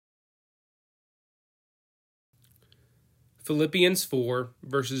Philippians 4,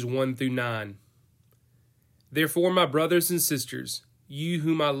 verses 1 through 9. Therefore, my brothers and sisters, you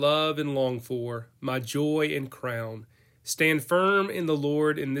whom I love and long for, my joy and crown, stand firm in the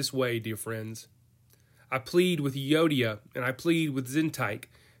Lord in this way, dear friends. I plead with Euodia and I plead with Syntyche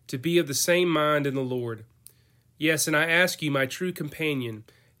to be of the same mind in the Lord. Yes, and I ask you, my true companion,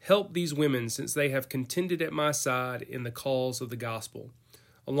 help these women since they have contended at my side in the cause of the gospel,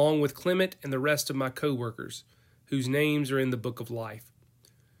 along with Clement and the rest of my co-workers, whose names are in the book of life.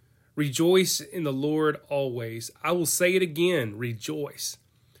 Rejoice in the Lord always. I will say it again, rejoice.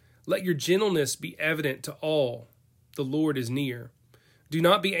 Let your gentleness be evident to all. The Lord is near. Do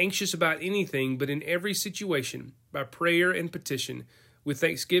not be anxious about anything, but in every situation, by prayer and petition, with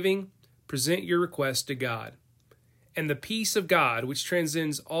thanksgiving, present your requests to God. And the peace of God, which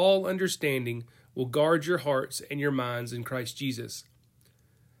transcends all understanding, will guard your hearts and your minds in Christ Jesus.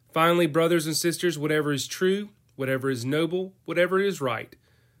 Finally, brothers and sisters, whatever is true, whatever is noble, whatever is right,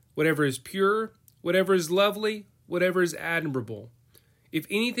 whatever is pure, whatever is lovely, whatever is admirable, if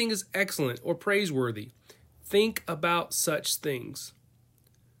anything is excellent or praiseworthy, think about such things.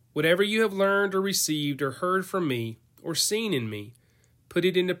 Whatever you have learned or received or heard from me or seen in me, put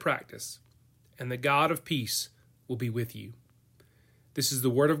it into practice, and the God of peace will be with you. This is the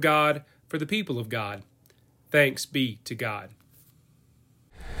word of God for the people of God. Thanks be to God.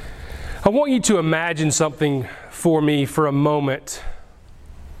 I want you to imagine something for me for a moment.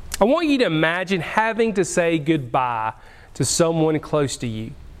 I want you to imagine having to say goodbye to someone close to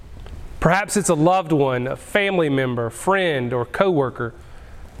you. Perhaps it's a loved one, a family member, friend, or coworker.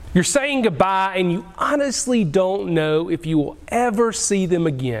 You're saying goodbye and you honestly don't know if you will ever see them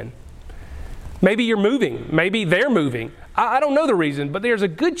again. Maybe you're moving. Maybe they're moving. I don't know the reason, but there's a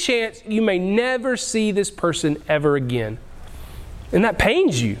good chance you may never see this person ever again. And that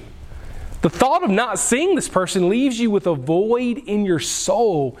pains you. The thought of not seeing this person leaves you with a void in your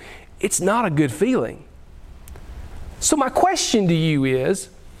soul. It's not a good feeling. So my question to you is,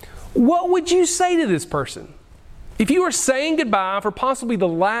 what would you say to this person? If you were saying goodbye for possibly the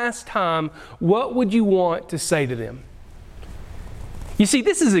last time, what would you want to say to them? You see,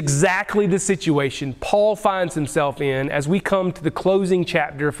 this is exactly the situation Paul finds himself in as we come to the closing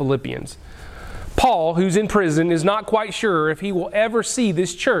chapter of Philippians. Paul, who's in prison, is not quite sure if he will ever see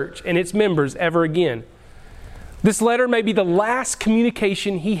this church and its members ever again. This letter may be the last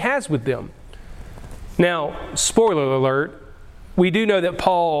communication he has with them. Now, spoiler alert, we do know that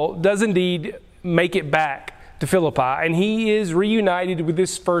Paul does indeed make it back to Philippi, and he is reunited with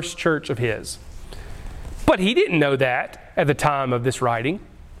this first church of his. But he didn't know that at the time of this writing.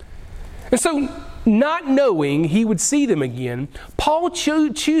 And so, not knowing he would see them again, Paul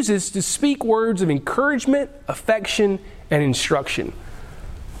chooses to speak words of encouragement, affection, and instruction.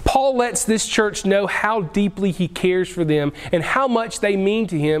 Paul lets this church know how deeply he cares for them and how much they mean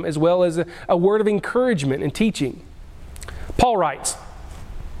to him, as well as a word of encouragement and teaching. Paul writes,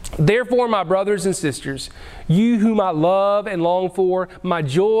 Therefore, my brothers and sisters, you whom I love and long for, my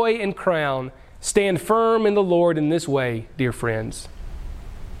joy and crown, stand firm in the Lord in this way, dear friends.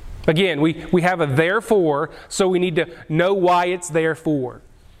 Again, we have a therefore, so we need to know why it's there for.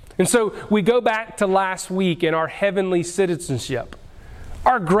 And so we go back to last week in our heavenly citizenship.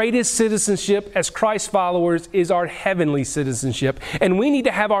 Our greatest citizenship as Christ followers is our heavenly citizenship. And we need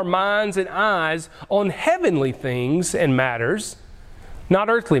to have our minds and eyes on heavenly things and matters, not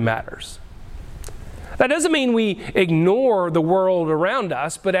earthly matters. That doesn't mean we ignore the world around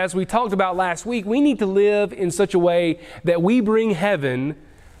us, but as we talked about last week, we need to live in such a way that we bring heaven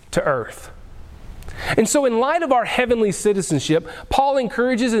to earth. And so in light of our heavenly citizenship, Paul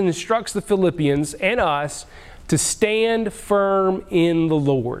encourages and instructs the Philippians and us to stand firm in the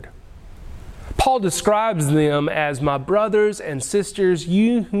Lord. Paul describes them as my brothers and sisters,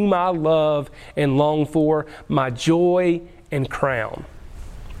 you whom I love and long for, my joy and crown.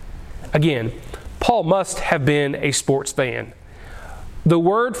 Again, Paul must have been a sports fan. The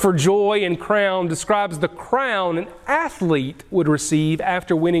word for joy and crown describes the crown an athlete would receive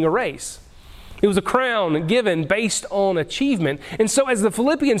after winning a race. It was a crown given based on achievement. And so as the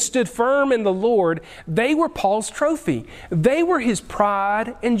Philippians stood firm in the Lord, they were Paul's trophy. They were his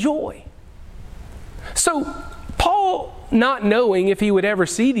pride and joy. So Paul, not knowing if he would ever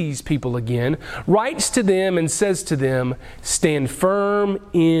see these people again, writes to them and says to them, stand firm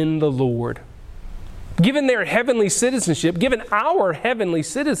in the Lord. Given their heavenly citizenship, given our heavenly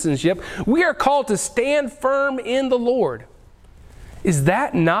citizenship, we are called to stand firm in the Lord. Is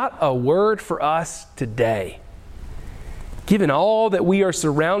that not a word for us today? Given all that we are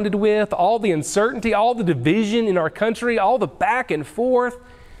surrounded with, all the uncertainty, all the division in our country, all the back and forth,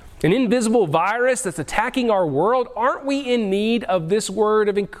 an invisible virus that's attacking our world, aren't we in need of this word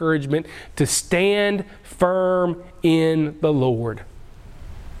of encouragement to stand firm in the Lord?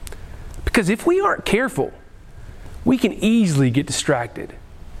 Because if we aren't careful, we can easily get distracted.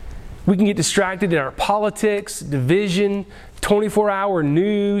 We can get distracted in our politics, division, 24-hour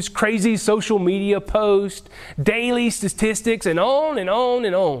news, crazy social media posts, daily statistics, and on and on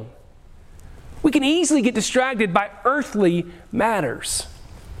and on. We can easily get distracted by earthly matters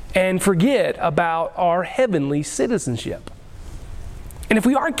and forget about our heavenly citizenship. And if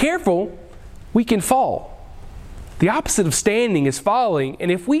we aren't careful, we can fall. The opposite of standing is falling.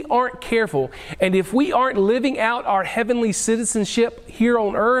 And if we aren't careful, and if we aren't living out our heavenly citizenship here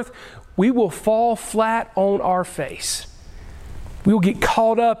on earth, we will fall flat on our face. We will get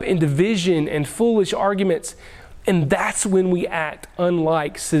caught up in division and foolish arguments, and that's when we act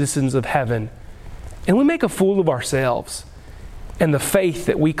unlike citizens of heaven. And we make a fool of ourselves and the faith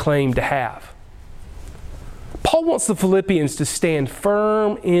that we claim to have. Paul wants the Philippians to stand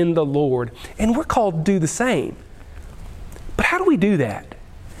firm in the Lord, and we're called to do the same. But how do we do that?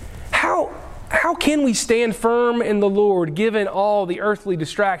 How can we stand firm in the Lord given all the earthly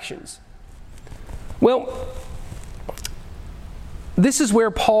distractions? Well, this is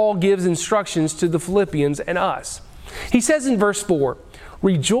where Paul gives instructions to the Philippians and us. He says in verse 4,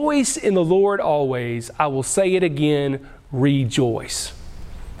 "Rejoice in the Lord always. I will say it again, rejoice."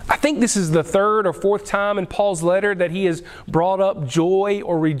 I think this is the third or fourth time in Paul's letter that he has brought up joy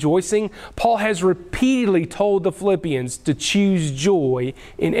or rejoicing. Paul has repeatedly told the Philippians to choose joy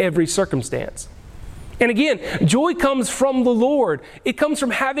in every circumstance. And again, joy comes from the Lord. It comes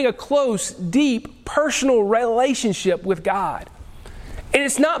from having a close, deep, personal relationship with God. And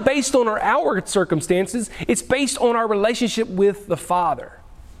it's not based on our outward circumstances. It's based on our relationship with the Father.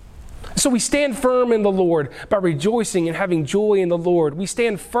 So we stand firm in the Lord by rejoicing and having joy in the Lord. We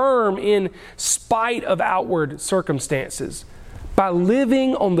stand firm in spite of outward circumstances by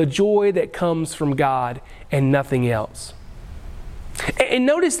living on the joy that comes from God and nothing else. And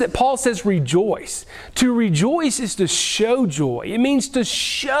notice that Paul says rejoice. To rejoice is to show joy. It means to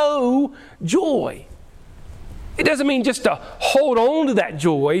show joy. It doesn't mean just to hold on to that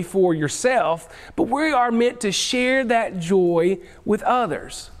joy for yourself, but we are meant to share that joy with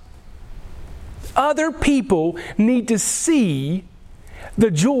others. Other people need to see the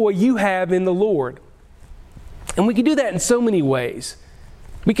joy you have in the Lord. And we can do that in so many ways.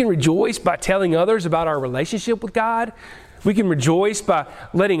 We can rejoice by telling others about our relationship with God. We can rejoice by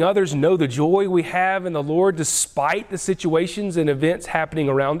letting others know the joy we have in the Lord despite the situations and events happening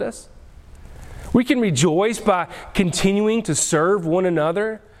around us. We can rejoice by continuing to serve one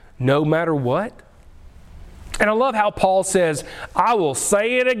another no matter what. And I love how Paul says, "I will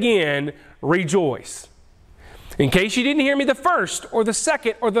say it again, rejoice." In case you didn't hear me the first or the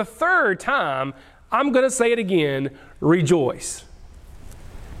second or the third time, I'm going to say it again, rejoice.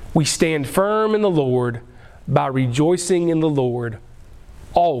 We stand firm in the Lord by rejoicing in the Lord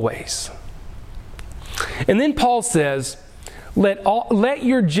always. And then Paul says, let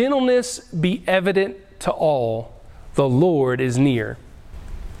your gentleness be evident to all. The Lord is near.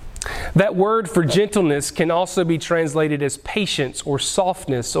 That word for gentleness can also be translated as patience or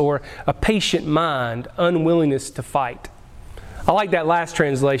softness or a patient mind, unwillingness to fight. I like that last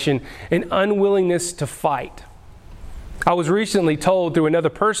translation, an unwillingness to fight. I was recently told through another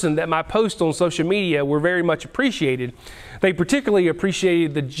person that my posts on social media were very much appreciated. They particularly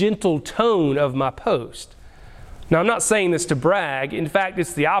appreciated the gentle tone of my post. Now, I'm not saying this to brag. In fact,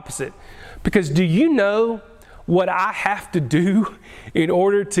 it's the opposite. Because do you know what I have to do in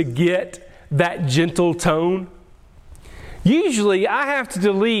order to get that gentle tone? Usually, I have to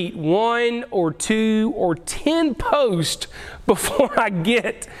delete 1 or 2 or 10 posts before I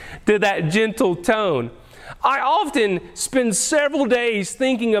get to that gentle tone. I often spend several days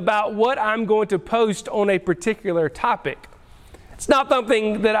thinking about what I'm going to post on a particular topic. It's not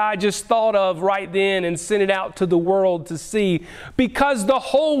something that I just thought of right then and sent it out to the world to see, because the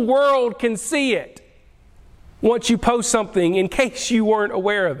whole world can see it once you post something in case you weren't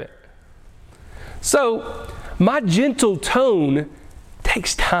aware of it. So my gentle tone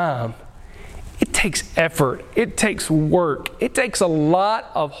takes time. It takes effort. It takes work. It takes a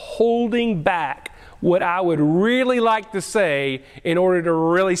lot of holding back what I would really like to say in order to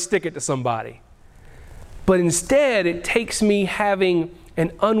really stick it to somebody. But instead, it takes me having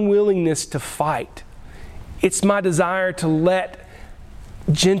an unwillingness to fight. It's my desire to let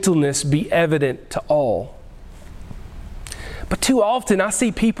gentleness be evident to all. But too often, I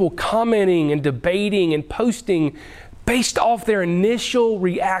see people commenting and debating and posting based off their initial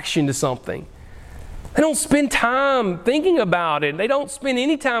reaction to something. They don't spend time thinking about it. They don't spend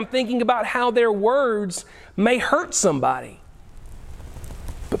any time thinking about how their words may hurt somebody.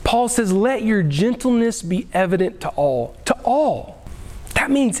 But Paul says, let your gentleness be evident to all. To all. That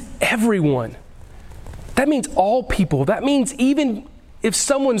means everyone. That means all people. That means even if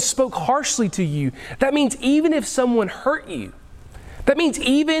someone spoke harshly to you. That means even if someone hurt you. That means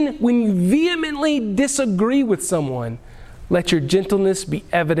even when you vehemently disagree with someone, let your gentleness be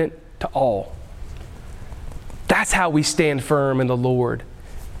evident to all. That's how we stand firm in the Lord.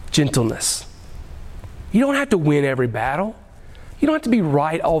 Gentleness. You don't have to win every battle. You don't have to be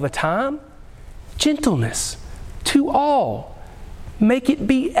right all the time. Gentleness to all. Make it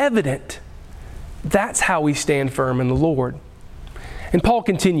be evident. That's how we stand firm in the Lord. And Paul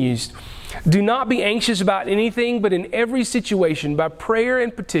continues, do not be anxious about anything, but in every situation, by prayer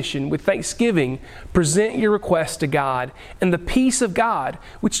and petition, with thanksgiving, present your requests to God. And the peace of God,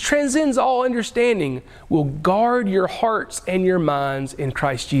 which transcends all understanding, will guard your hearts and your minds in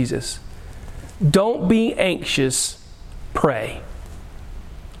Christ Jesus. Don't be anxious, pray.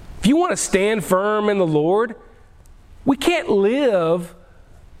 If you want to stand firm in the Lord, we can't live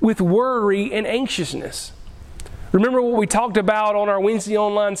with worry and anxiousness. Remember what we talked about on our Wednesday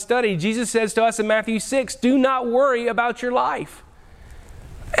online study. Jesus says to us in Matthew 6, do not worry about your life.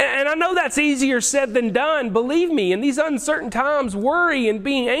 And I know that's easier said than done. Believe me, in these uncertain times, worry and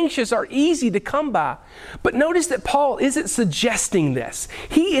being anxious are easy to come by. But notice that Paul isn't suggesting this.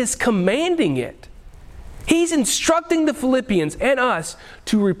 He is commanding it. He's instructing the Philippians and us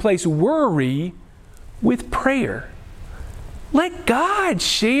to replace worry with prayer. Let God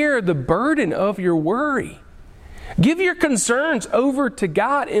share the burden of your worry. Give your concerns over to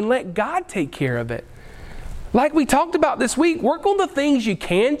God and let God take care of it. Like we talked about this week, work on the things you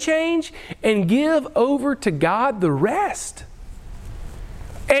can change and give over to God the rest.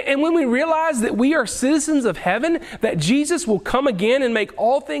 And when we realize that we are citizens of heaven, that Jesus will come again and make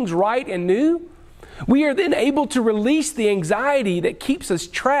all things right and new, we are then able to release the anxiety that keeps us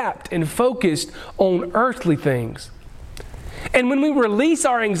trapped and focused on earthly things. And when we release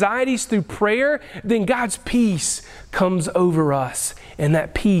our anxieties through prayer, then God's peace comes over us. And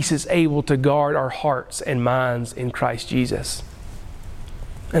that peace is able to guard our hearts and minds in Christ Jesus.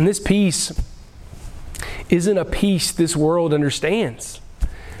 And this peace isn't a peace this world understands.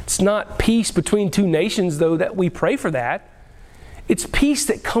 It's not peace between two nations, though, that we pray for that. It's peace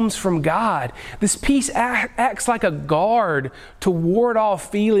that comes from God. This peace acts like a guard to ward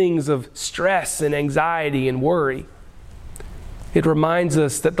off feelings of stress and anxiety and worry. It reminds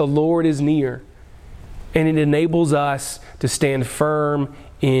us that the Lord is near, and it enables us to stand firm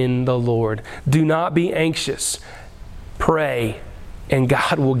in the Lord. Do not be anxious. Pray, and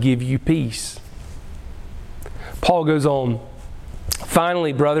God will give you peace. Paul goes on,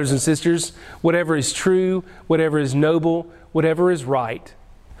 finally, brothers and sisters, whatever is true, whatever is noble, whatever is right,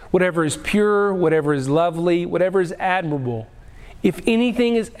 whatever is pure, whatever is lovely, whatever is admirable, if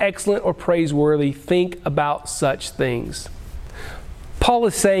anything is excellent or praiseworthy, think about such things. Paul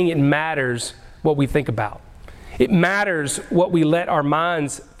is saying it matters what we think about. It matters what we let our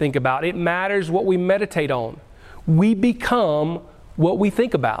minds think about. It matters what we meditate on. We become what we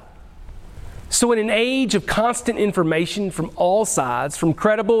think about. So in an age of constant information from all sides, from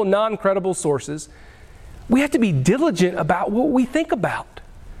credible and non-credible sources, we have to be diligent about what we think about.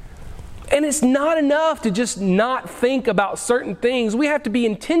 And it's not enough to just not think about certain things. We have to be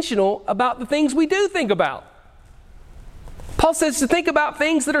intentional about the things we do think about. Paul says to think about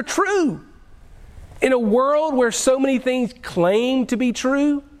things that are true. In a world where so many things claim to be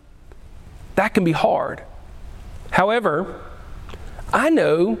true, that can be hard. However, I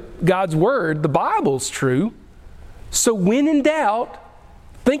know God's Word, the Bible's true. So when in doubt,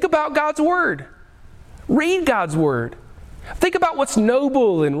 think about God's Word. Read God's Word. Think about what's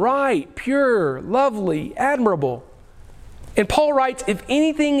noble and right, pure, lovely, admirable. And Paul writes, if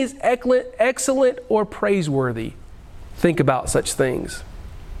anything is excellent or praiseworthy, think about such things.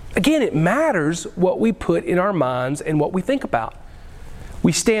 Again, it matters what we put in our minds and what we think about.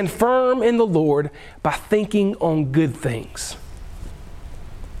 We stand firm in the Lord by thinking on good things.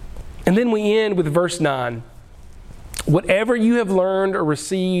 And then we end with verse 9. Whatever you have learned or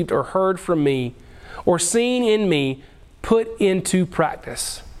received or heard from me or seen in me, put into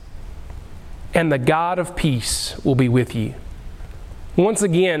practice. And the God of peace will be with you. Once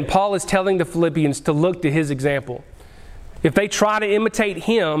again, Paul is telling the Philippians to look to his example. If they try to imitate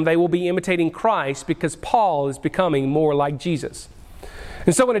him, they will be imitating Christ because Paul is becoming more like Jesus.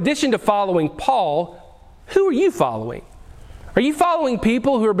 And so in addition to following Paul, who are you following? Are you following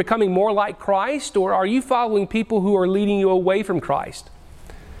people who are becoming more like Christ, or are you following people who are leading you away from Christ?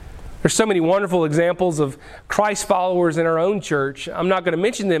 There's so many wonderful examples of Christ followers in our own church. I'm not going to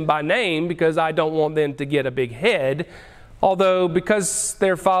mention them by name because I don't want them to get a big head. Although, because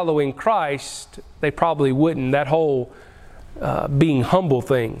they're following Christ, they probably wouldn't. That whole being humble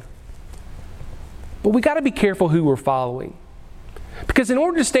thing. But we got to be careful who we're following. Because in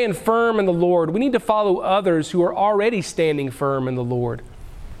order to stand firm in the Lord, we need to follow others who are already standing firm in the Lord.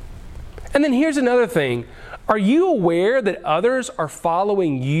 And then here's another thing. Are you aware that others are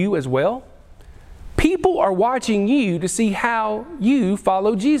following you as well? People are watching you to see how you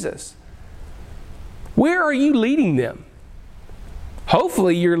follow Jesus. Where are you leading them?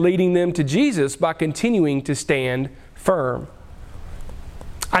 Hopefully you're leading them to Jesus by continuing to stand firm.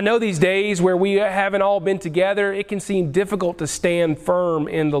 I know these days where we haven't all been together, it can seem difficult to stand firm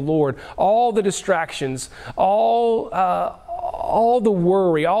in the Lord. All the distractions, all the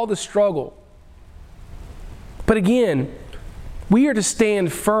worry, all the struggle. But again, we are to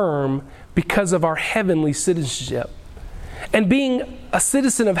stand firm because of our heavenly citizenship. And being a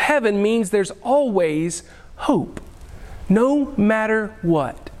citizen of heaven means there's always hope, no matter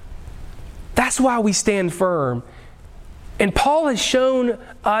what. That's why we stand firm. And Paul has shown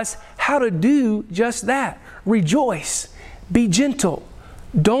us how to do just that. Rejoice, be gentle,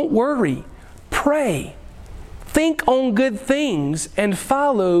 don't worry, pray, think on good things, and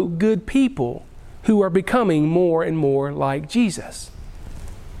follow good people who are becoming more and more like Jesus.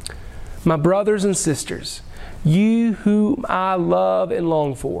 My brothers and sisters, you whom I love and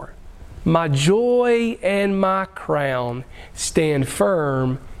long for, my joy and my crown, stand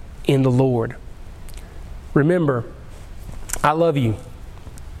firm in the Lord. Remember, I love you.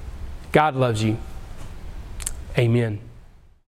 God loves you. Amen.